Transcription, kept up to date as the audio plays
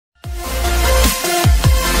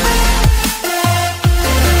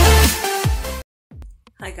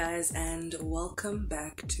guys, and welcome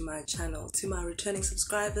back to my channel. To my returning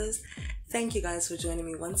subscribers, thank you guys for joining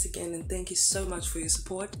me once again, and thank you so much for your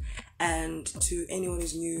support. And to anyone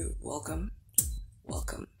who's new, welcome.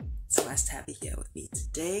 It's nice to have you here with me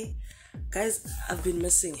today. Guys, I've been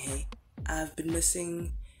missing, I've been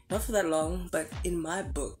missing, not for that long, but in my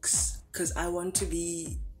books, because I want to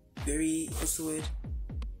be very, what's the word?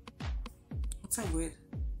 What's that word?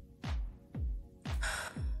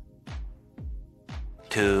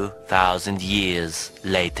 2,000 years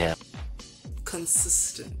later.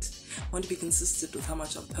 Consistent. I want to be consistent with how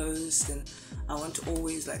much I post, and I want to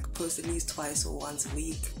always post at least twice or once a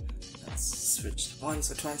week. That's switched,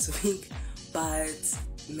 once or twice a week. But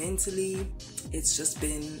mentally, it's just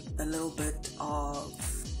been a little bit of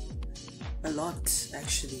a lot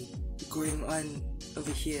actually going on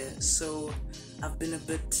over here. So I've been a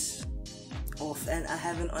bit off, and I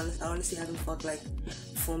honestly haven't felt like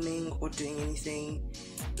filming or doing anything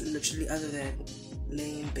literally other than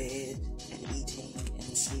laying in bed and eating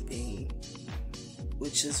and sleeping,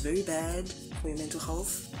 which is very bad for your mental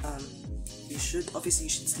health. You should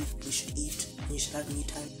sleep, you should eat, and you should have me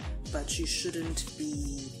time, but you shouldn't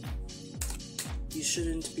be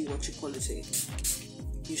what you call it,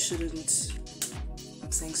 you shouldn't,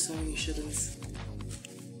 I'm saying sorry,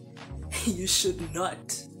 you should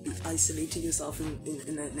not be isolating yourself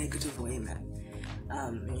in a negative way, man.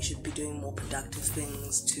 You should be doing more productive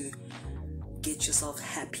things to get yourself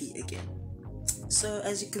happy again. So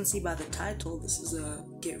as you can see by the title, this is a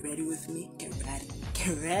get ready with me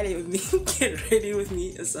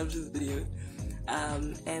assumptions video.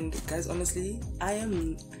 And guys, honestly, I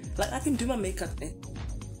am I can do my makeup,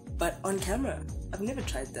 but on camera I've never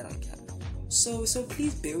tried that on camera. So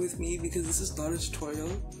please bear with me, because this is not a tutorial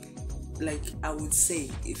like I would say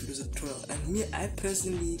if it was a tutorial. And me, I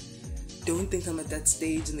personally don't think I'm at that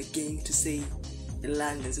stage in the game to say,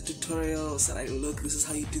 land as a tutorial, so look, this is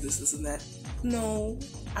how you do this and that. No,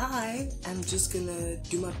 I am just gonna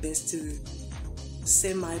do my best to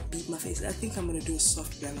beat my face. I think I'm gonna do a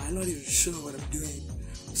soft glamour. I'm not even sure what I'm doing,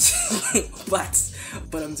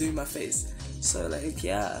 but I'm doing my face. So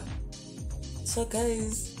yeah. So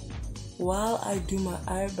guys, while I do my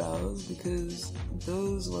eyebrows, because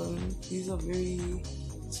these are very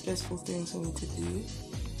stressful things for me to do,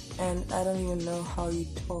 and I don't even know how you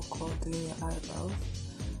talk while doing your eyebrows.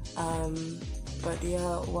 But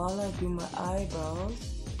yeah, while I do my eyebrows,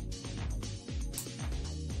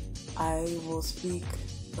 I will speak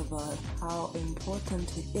about how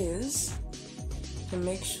important it is to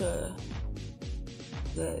make sure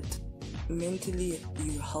that mentally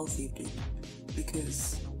you're healthy, dude.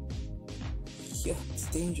 Because yeah, it's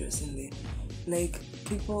dangerous in there.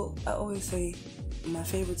 People, I always say my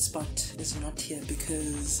favorite spot is not here,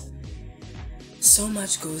 because so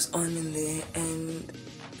much goes on in there. And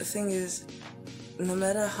the thing is, no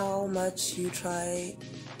matter how much you try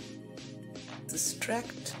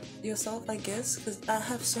distract yourself, I guess, because I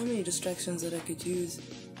have so many distractions that I could use.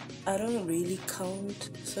 I don't really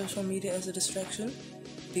count social media as a distraction,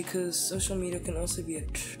 because social media can also be a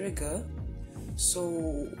trigger.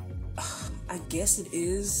 So I guess it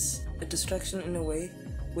is a distraction in a way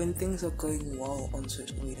when things are going well on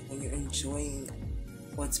social media, when you're enjoying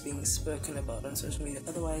what's being spoken about on social media.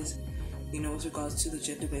 Otherwise, with regards to the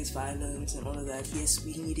gender-based violence and all of that, yes,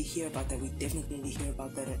 we need to hear about that. We definitely need to hear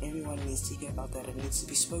about that, and everyone needs to hear about that. It needs to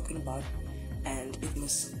be spoken about, and it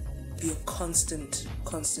must be a constant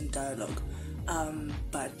dialogue.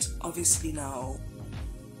 But obviously now,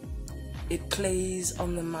 it plays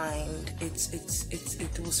on the mind.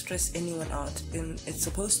 It will stress anyone out, and it's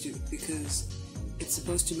supposed to, because it's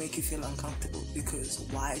supposed to make you feel uncomfortable. Because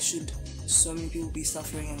why should so many people be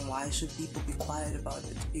suffering, and why should people be quiet about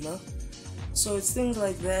it, So it's things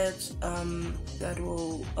like that that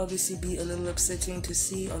will obviously be a little upsetting to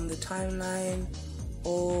see on the timeline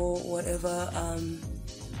or whatever.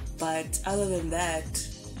 But other than that,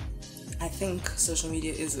 I think social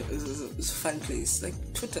media is a fun place. Like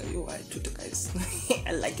Twitter, Twitter, guys.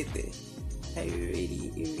 I like it there. I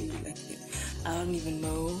really like it. I don't even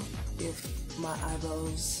know if my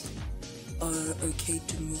eyebrows are okay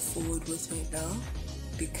to move forward with right now,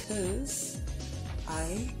 because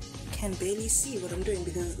I can barely see what I'm doing,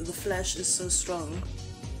 because the flash is so strong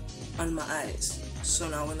on my eyes. So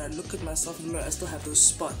now when I look at myself in the mirror, I still have those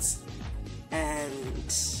spots,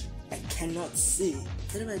 and I cannot see.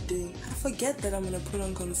 What am I doing? I forget that I'm gonna put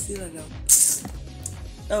on concealer now.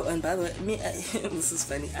 Oh, and by the way, this is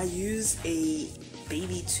funny. I use a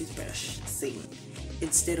baby toothbrush thing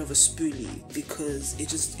instead of a spoolie, because it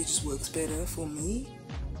just works better for me.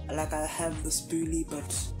 I have the spoolie,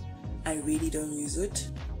 but I really don't use it,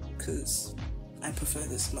 because I prefer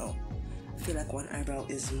this more. I feel like one eyebrow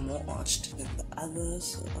is more arched than the other,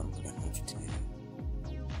 so I'm gonna have to,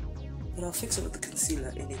 but I'll fix it with the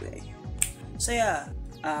concealer anyway. So yeah,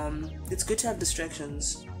 it's good to have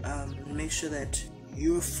distractions. Make sure that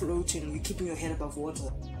you're floating, you're keeping your head above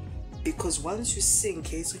water, because once you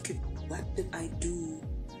sink, it's okay. What did I do?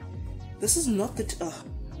 This is not the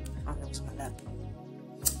that was my lap.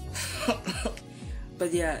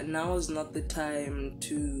 But yeah, now is not the time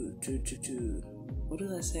to what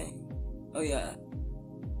was I saying? Oh yeah,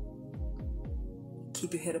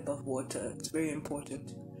 keep your head above water. It's very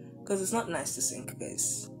important, because it's not nice to sink,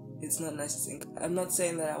 guys. It's not nice to sink. I'm not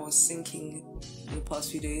saying that I was sinking in the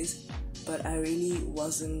past few days, but I really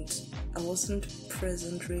wasn't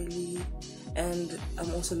present really, and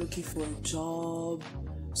I'm also looking for a job.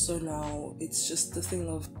 So now it's just the thing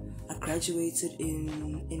of, I graduated in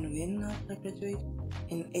when I graduate?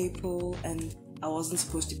 In April, and I wasn't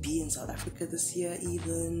supposed to be in South Africa this year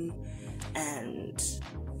even, and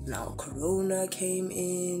now Corona came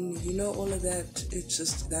in, you know, all of that. It's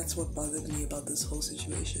just, that's what bothered me about this whole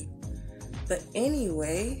situation. But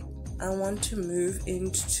anyway, I want to move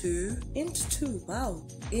into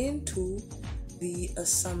the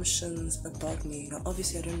assumptions about me. Now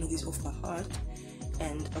obviously I don't know these off by heart,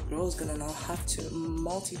 and a girl's gonna now have to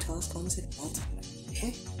multitask. I almost said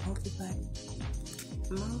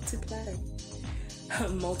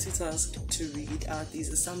multitask to read out these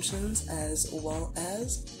assumptions as well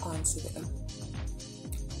as answer them.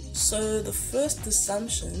 So the first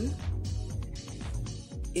assumption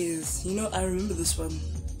is, you know, I remember this one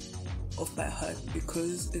off by heart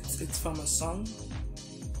because it's from a song,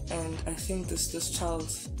 and I think this child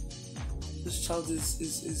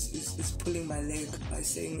is pulling my leg by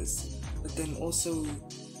saying this, but then also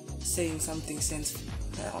saying something sensible.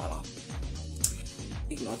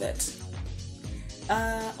 Ignore that.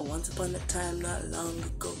 Once upon a time, not long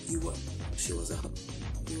ago, she was a hoe.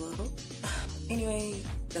 You were a hoe? Anyway,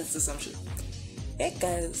 that's the assumption. Hey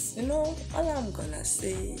guys, you know, all I'm gonna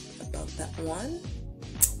say about that one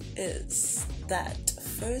is that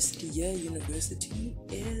first year university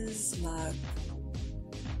is like,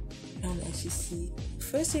 I don't actually see.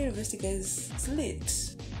 First year university, guys, it's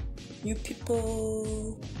lit. New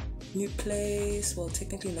people, new place. Well,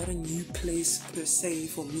 technically not a new place per se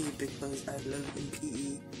for me, because I've lived in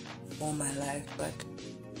PE all my life, but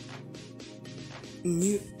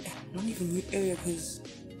not even new area, because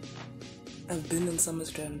I've been in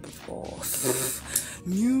Summerstrand before.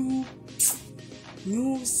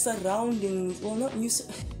 new surroundings. Well, not new.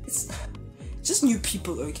 It's just new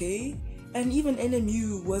people, okay? And even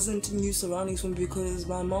NMU wasn't new surroundings for me, because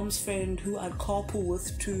my mom's friend who I'd carpool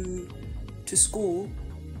with to school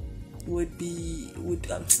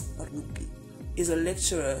is a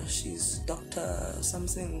lecturer. She's Dr.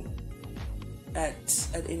 something at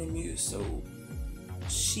NMU. So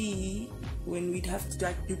she, when we'd have to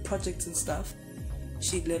like do projects and stuff,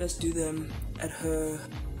 she'd let us do them at her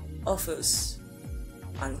office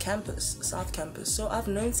on campus, South Campus. So I've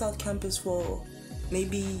known South Campus for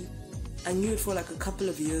maybe, I knew it for like a couple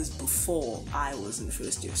of years before I was in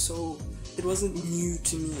first year, so it wasn't new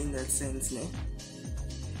to me in that sense, ne?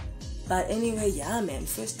 But anyway, yeah man,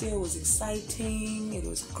 first year was exciting, it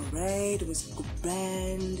was great, it was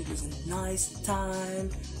grand, it was a nice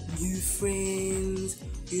time, new friends,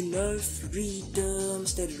 you know, freedom,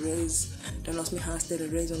 stayed at Res. Don't ask me how I stayed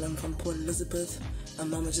at Res when I'm from Port Elizabeth. My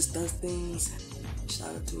mama just does things. Shout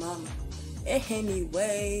out to mama.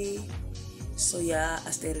 Anyway, so yeah,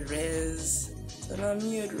 I stayed at Res. So now I'm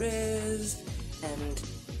new at Res, and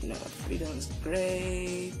you know, freedom is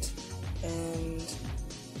great, and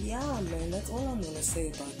yeah man, that's all I'm gonna say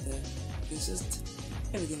about that. It's just,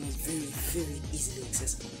 everything was very, very easily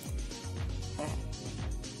accessible.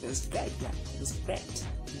 It was great, man. It was great.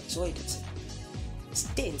 Enjoyed it. It's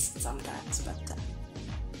tense sometimes, but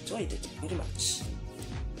enjoyed it very much.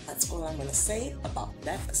 That's all I'm gonna say about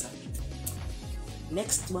that assumption.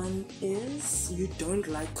 Next one is, you don't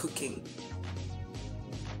like cooking.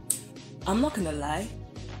 I'm not gonna lie.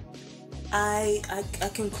 I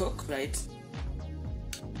can cook, right?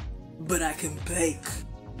 But I can bake.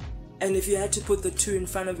 And if you had to put the two in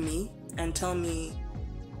front of me and tell me,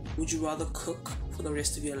 would you rather cook for the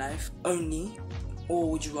rest of your life only, or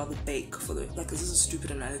would you rather bake for the, like, this is a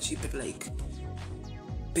stupid analogy, but like,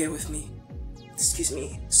 bear with me, excuse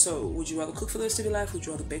me. So would you rather cook for the rest of your life, or would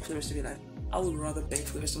you rather bake for the rest of your life? I would rather bake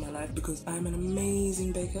for the rest of my life, because I'm an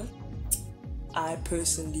amazing baker. I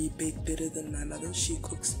personally bake better than my mother. She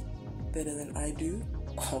cooks better than I do,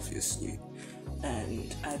 obviously,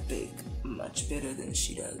 and I bake much better than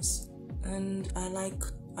she does. And I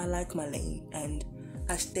like my lane, and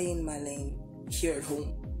I stay in my lane. here at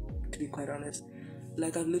home, to be quite honest.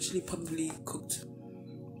 Like, I've literally probably cooked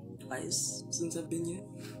twice since I've been here.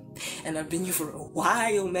 And I've been here for a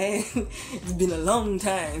while, man. It's been a long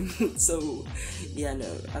time. So, yeah,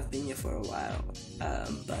 no, I've been here for a while.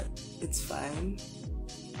 But it's fine.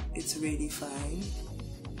 It's really fine.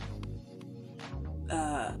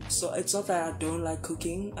 So it's not that I don't like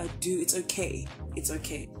cooking. I do. It's okay. It's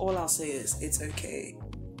okay. All I'll say is it's okay.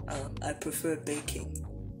 I prefer baking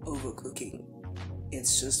over cooking.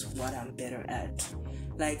 It's just what I'm better at.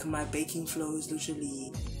 Like, my baking flows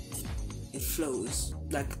literally, it flows.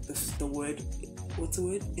 Like the word, what's the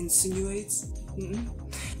word? Insinuates?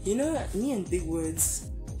 You know, me and big words,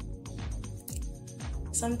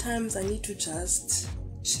 sometimes I need to just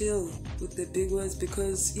chill with the big words,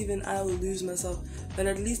 because even I will lose myself. But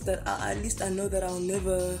at least I know that I'll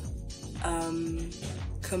never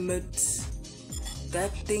commit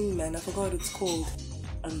that thing, man. I forgot what it's called.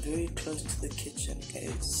 I'm very close to the kitchen,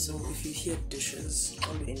 guys. So if you hear dishes,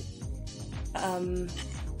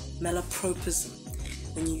 malapropism.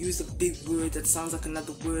 When you use a big word that sounds like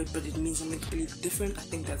another word, but it means something completely different. I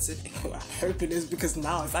think that's it. I hope it is, because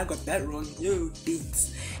now if I got that wrong, yo,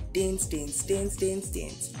 dance.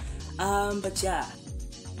 But yeah,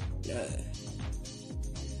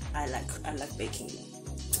 I like baking.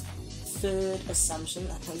 Third assumption,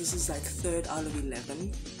 I think this is like 3rd out of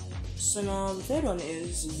 11. So now the third one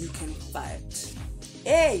is you can fight.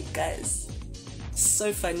 Hey guys,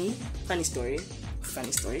 so funny story.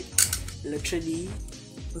 Literally,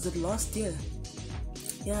 was it last year?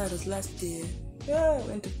 Yeah, it was last year. Yeah, I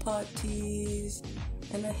went to parties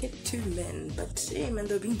and I hit 2 men, but hey man,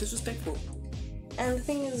 they were being disrespectful. And the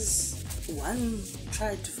thing is, one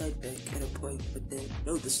tried to fight back at a point, but then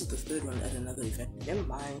no, this is the 3rd one at another event. Never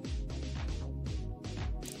mind.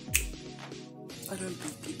 I don't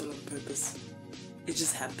beat people on purpose. It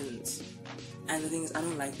just happens. And the thing is, I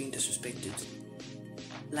don't like being disrespected.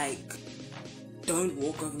 Like, don't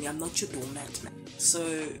walk over me. I'm not your doormat, man. So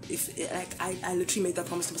if I literally made that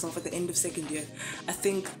promise to myself at the end of 2nd year. I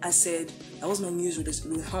think I said that was my New Year's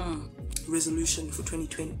resolution for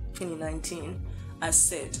 2019. I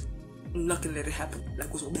said I'm not gonna let it happen.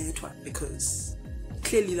 Like, was a bad one, because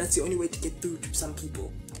clearly that's the only way to get through to some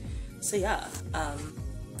people. So yeah,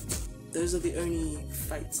 those are the only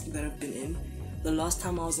fights that I've been in. The last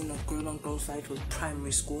time I was in a girl-on-girl fight was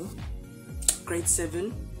primary school, grade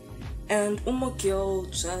 7, and my girl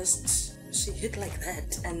she hit like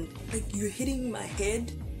that, and like, you're hitting my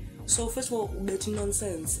head. So first of all, betting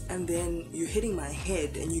nonsense, and then you're hitting my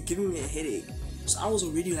head and you're giving me a headache. So I was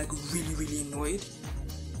already like really annoyed,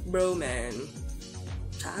 bro, man.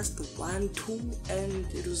 Just 1, 2, and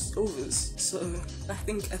it was over. So I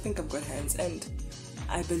think I've got hands, and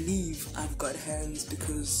I believe I've got hands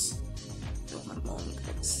because my mom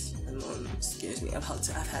scares me. I've had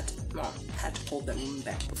to hold that woman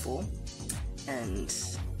back before, and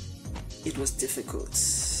it was difficult.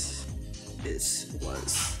 It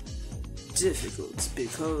was difficult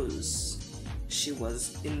because she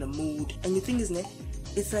was in the mood. And the thing is,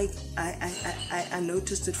 it's like I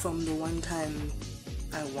noticed it from the one time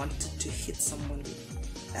I wanted to hit someone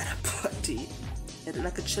at a party,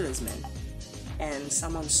 like a chillers, man, and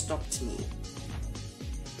someone stopped me.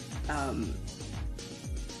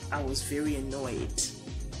 I was very annoyed,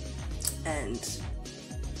 and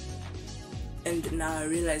now I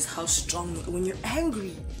realize how strong, when you're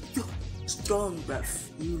angry, you're strong, bruv.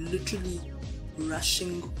 You're literally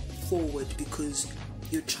rushing forward because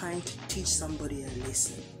you're trying to teach somebody a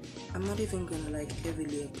lesson. I'm not even gonna like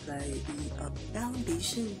heavily apply the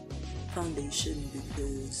foundation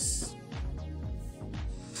because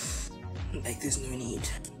like there's no need.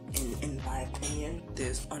 In my opinion,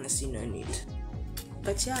 there's honestly no need.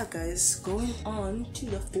 But yeah, guys, going on to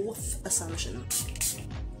the 4th assumption.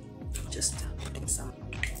 Just putting some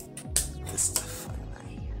of this stuff on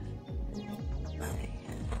my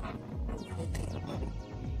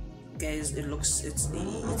guys.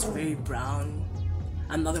 It's very brown.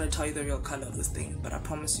 I'm not gonna tell you the real color of this thing, but I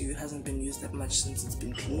promise you it hasn't been used that much since it's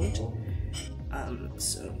been cleaned.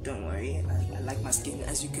 So don't worry. I like my skin.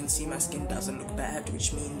 As you can see, my skin doesn't look bad,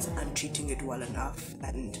 which means I'm treating it well enough,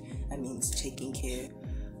 and that means taking care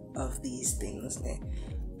of these things.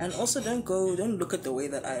 And also don't look at the way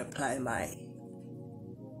that I apply my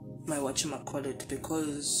whatchamacallit,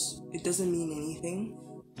 because it doesn't mean anything.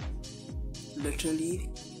 Literally,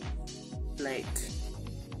 like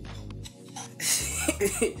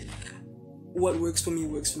what works for me,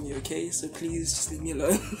 okay? So please just leave me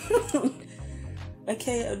alone.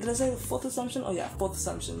 Okay, did I say the 4th assumption? Oh yeah, 4th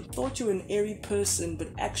assumption. Thought you were an airy person, but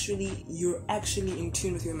actually you're actually in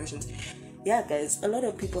tune with your emotions. yeah, guys, a lot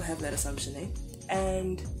of people have that assumption, eh?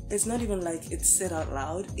 And it's not even like it's said out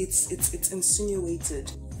loud. It's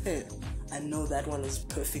insinuated. I know that one is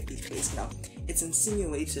perfectly placed now. It's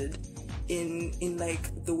insinuated in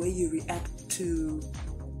like the way you react to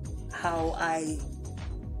how I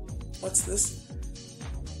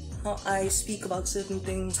speak about certain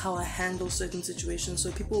things, how I handle certain situations.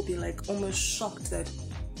 So people will be like almost shocked that,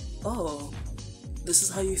 oh, this is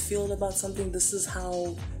how you feel about something, this is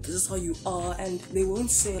how you are, and they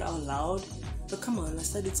won't say it out loud. But come on, I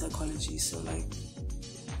studied psychology, so like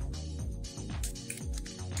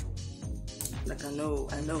I know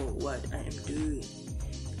what I am doing.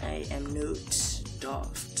 I am not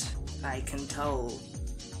daft. I can tell,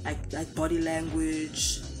 like body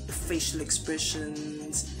language, facial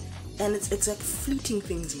expressions, and it's like fleeting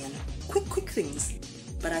things, man. Quick things.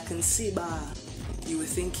 But I can see, you were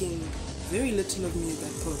thinking very little of me at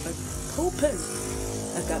that point, like hoping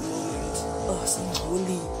at that moment. Oh, some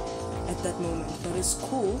holy at that moment. But it's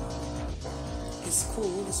cool. It's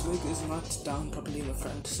cool. This wig is not down properly in the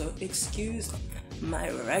front, so excuse my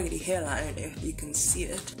raggedy hairline if you can see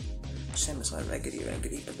it. Shame it's not raggedy,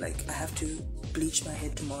 but like I have to bleach my hair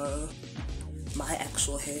tomorrow, my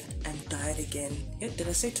actual hair, and dye it again. Yeah, did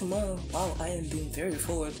I say tomorrow? Wow, I am being very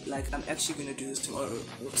forward. Like I'm actually gonna do this tomorrow.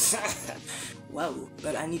 Wow,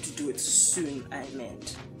 but I need to do it soon. I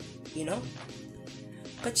meant, you know.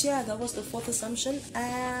 But yeah, that was the fourth assumption.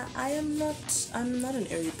 I'm not an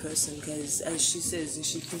airy person, guys. As she says, and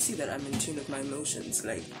she can see that I'm in tune with my emotions.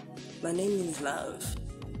 Like, my name means love,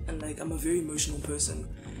 and like I'm a very emotional person,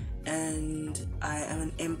 and I am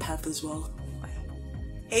an empath as well. I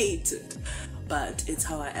hate it, but it's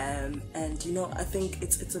how I am, and you know, I think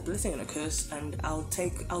it's a blessing and a curse, and I'll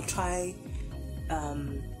try,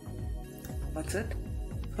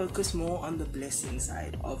 focus more on the blessing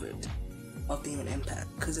side of it, of being an empath,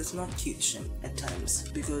 because it's not cute at times,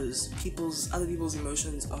 because other people's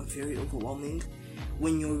emotions are very overwhelming.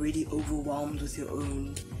 When you're already overwhelmed with your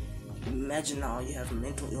own, imagine now you have a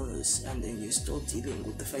mental illness and then you're still dealing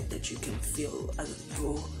with the fact that you can feel as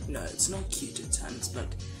though, no, it's not cute at times, but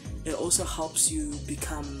it also helps you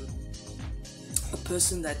become a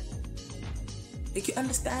person that, like, you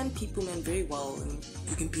understand people, man, very well, and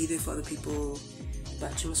you can be there for other people.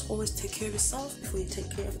 But you must always take care of yourself before you take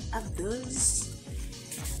care of others.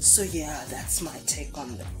 So yeah, that's my take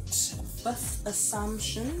on that. Fifth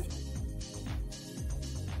assumption: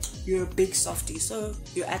 you're a big softie. So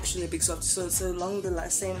you're actually a big softie. So it's along the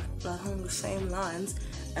same lines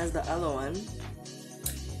as the other one.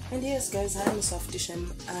 And yes, guys, I am a softie.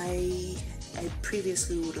 I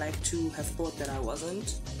previously would like to have thought that I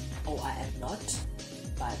wasn't, or I am not,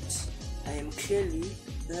 but I am clearly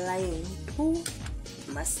lying to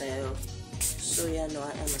myself. So yeah, no,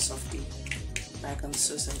 I am a softie. Like, I'm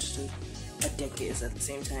so sensitive at decades at the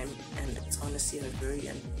same time, and it's honestly a very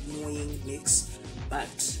annoying mix,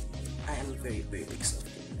 but I am a very, very big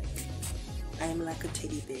softie. Like, I am like a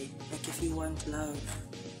teddy bear. Like, if you want love,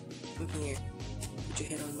 come here, put your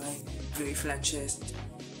head on my very flat chest,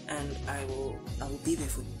 and I will be there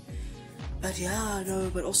for you. But yeah, no,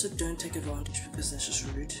 but also don't take advantage, because that's just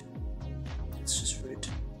rude. It's just rude.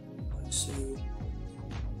 So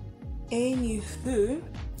anywho,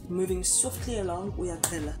 moving swiftly along, we are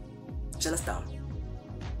jealous down,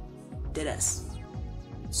 deadass,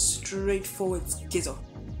 straightforward schizo,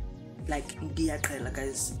 like diakrela,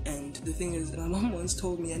 guys. And the thing is, my mom once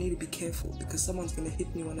told me I need to be careful because someone's gonna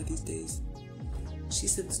hit me one of these days. She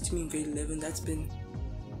said this to me in grade 11. That's been,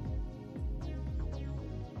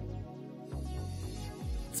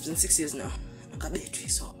 it's been 6 years now.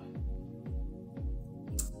 So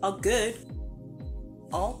all good.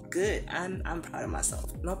 All good. I'm proud of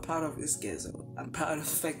myself. Not proud of this ghetto. I'm proud of the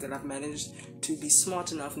fact that I've managed to be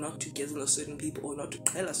smart enough not to ghetto certain people or not to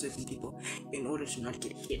color certain people in order to not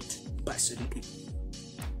get hit by certain people.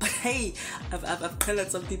 But hey, I've colored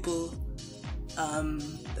some people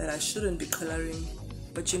that I shouldn't be coloring.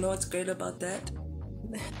 But you know what's great about that?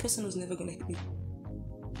 That person was never gonna hit me.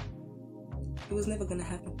 It was never gonna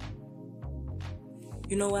happen.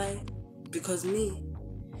 You know why? Because me,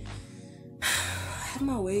 I have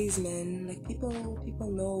my ways, man. Like, people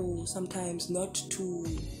know sometimes not to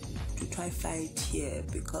try fight here,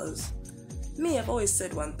 because me, I've always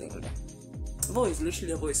said one thing. I've always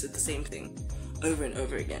said the same thing over and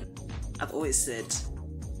over again. I've always said,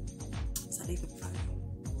 is that even funny?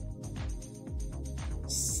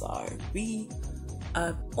 Sorry.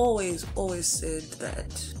 I've always said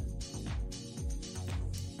that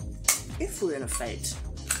if we're in a fight,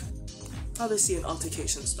 obviously an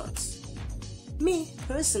altercation starts. Me,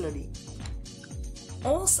 personally,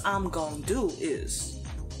 all I'm gonna do is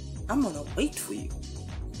I'm gonna wait for you.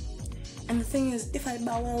 And the thing is, if I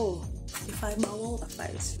bowel a fight,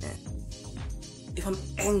 man, if I'm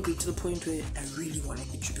angry to the point where I really want to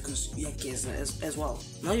hit you because you're kids as well,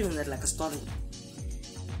 not even that like a starting,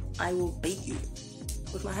 I will bait you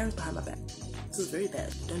with my hands behind my back. This is very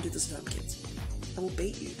bad. Don't do this around kids. I will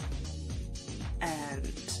bait you.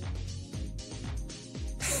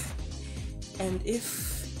 And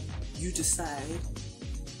if you decide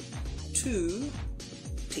to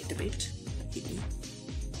take the bait, hit me.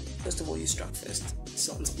 First of all, you struck first.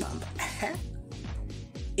 Sounds bump.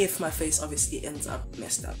 If my face obviously ends up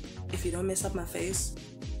messed up. If you don't mess up my face,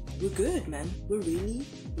 we're good, man. We're really,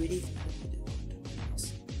 really.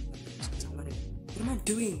 What am I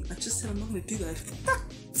doing? I just said I'm not gonna do that.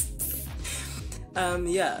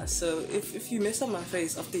 Yeah, so if you mess up my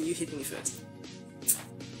face after you hit me first,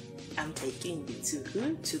 I'm taking you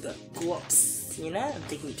to the corpse, you know? I'm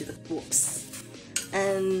taking you to the corpse.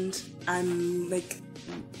 And I'm like,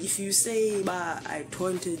 if you say, bah, I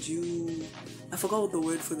taunted you, I forgot what the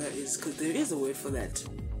word for that is, because there is a word for that.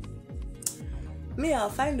 Me, I'll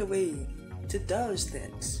find a way to dodge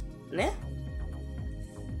that, ne?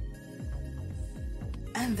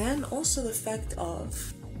 And then also the fact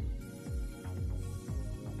of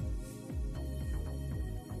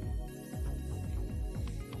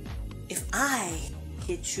if I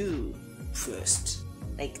hit you first,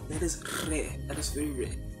 like that is rare, that is very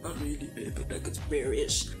rare, not really rare, but like it's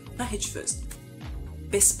rare-ish. If I hit you first,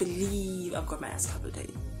 best believe I've got my ass covered, hey.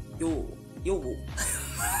 Yo.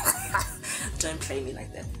 Don't play me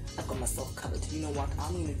like that. I've got myself covered. You know what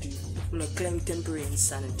I'm gonna do? I'm gonna claim temporary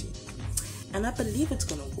insanity. And I believe it's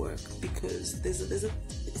gonna work because it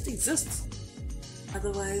exists.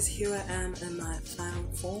 Otherwise, here I am in my final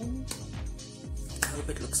form. I hope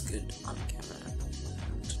it looks good on camera.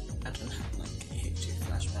 And I don't have like a hectic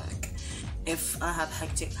flashback. If I have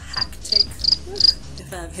hectic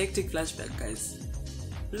flashback, guys,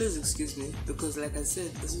 please excuse me, because like I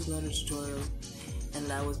said, this is not a tutorial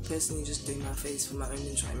and I was personally just doing my face for my own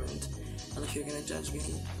enjoyment. And if you're gonna judge me,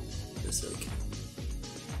 that's okay.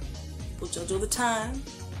 People judge all the time,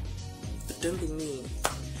 but don't be mean.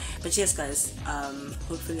 But yes, guys,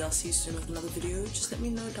 hopefully I'll see you soon with another video. Just let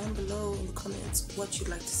me know down below in the comments what you'd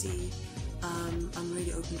like to see. I'm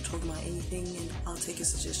really open to talk about anything, and I'll take your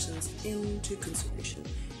suggestions into consideration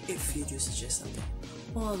if you do suggest something.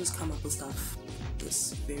 Or I'll just come up with stuff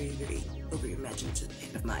that's very, very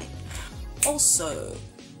over-imaginative of mine. Also,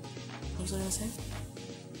 what was I gonna say?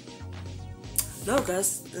 No,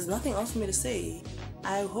 guys, there's nothing else for me to say.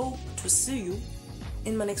 I hope to see you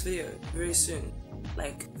in my next video very soon.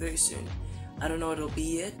 Like, very soon. I don't know what it'll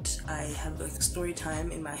be yet. I have like a story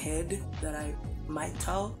time in my head that I might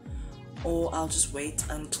tell, or I'll just wait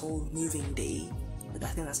until moving day. But I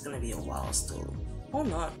think that's gonna be a while still. Or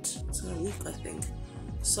not. It's in a week, I think.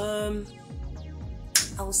 So,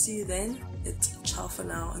 I will see you then. It's ciao for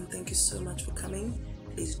now, and thank you so much for coming.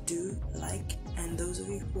 Please do like, and those of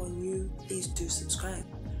you who are new, please do subscribe.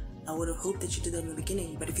 I would have hoped that you did that in the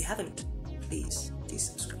beginning, but if you haven't, please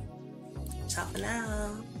subscribe. Ciao for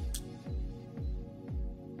now.